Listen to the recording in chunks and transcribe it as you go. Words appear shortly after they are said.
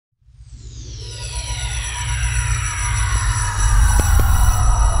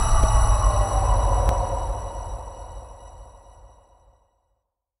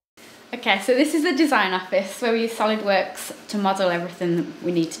Okay, so this is the design office where we use SolidWorks to model everything that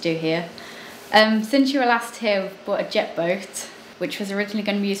we need to do here. Since you were last here, we've bought a jet boat, which was originally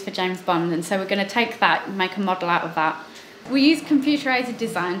going to be used for James Bond, and so we're going to take that and make a model out of that. We use computer-aided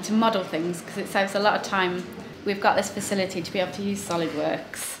design to model things because it saves a lot of time. We've got this facility to be able to use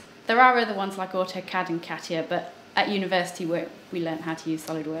SolidWorks. There are other ones like AutoCAD and CAD, but at university we learned how to use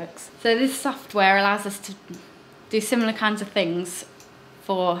SolidWorks. So this software allows us to do similar kinds of things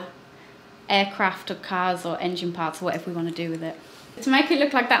for aircraft or cars or engine parts or whatever we want to do with it. To make it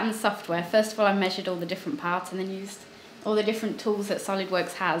look like that on the software, first of all I measured all the different parts and then used all the different tools that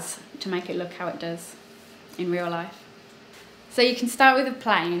SolidWorks has to make it look how it does in real life. So you can start with a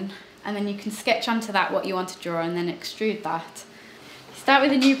plane and then you can sketch onto that what you want to draw and then extrude that. Start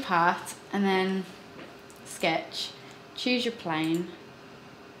with a new part and then sketch, choose your plane,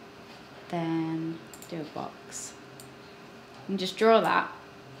 then do a box. And just draw that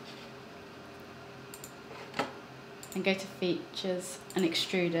and go to features and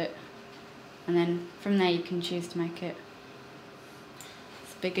extrude it, and then from there you can choose to make it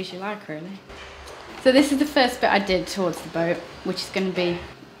as big as you like really. So this is the first bit I did towards the boat, which is going to be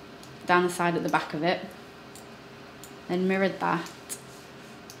down the side at the back of it. Then mirrored that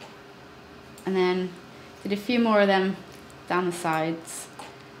and then did a few more of them down the sides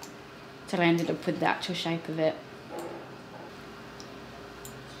till I ended up with the actual shape of it.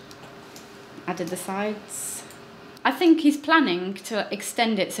 Added the sides. I think he's planning to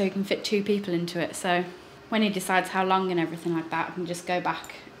extend it so he can fit 2 people into it, so when he decides how long and everything like that, I can just go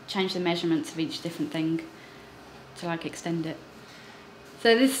back, change the measurements of each different thing to like extend it.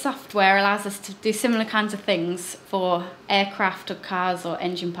 So this software allows us to do similar kinds of things for aircraft or cars or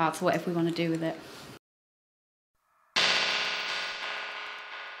engine parts or whatever we want to do with it.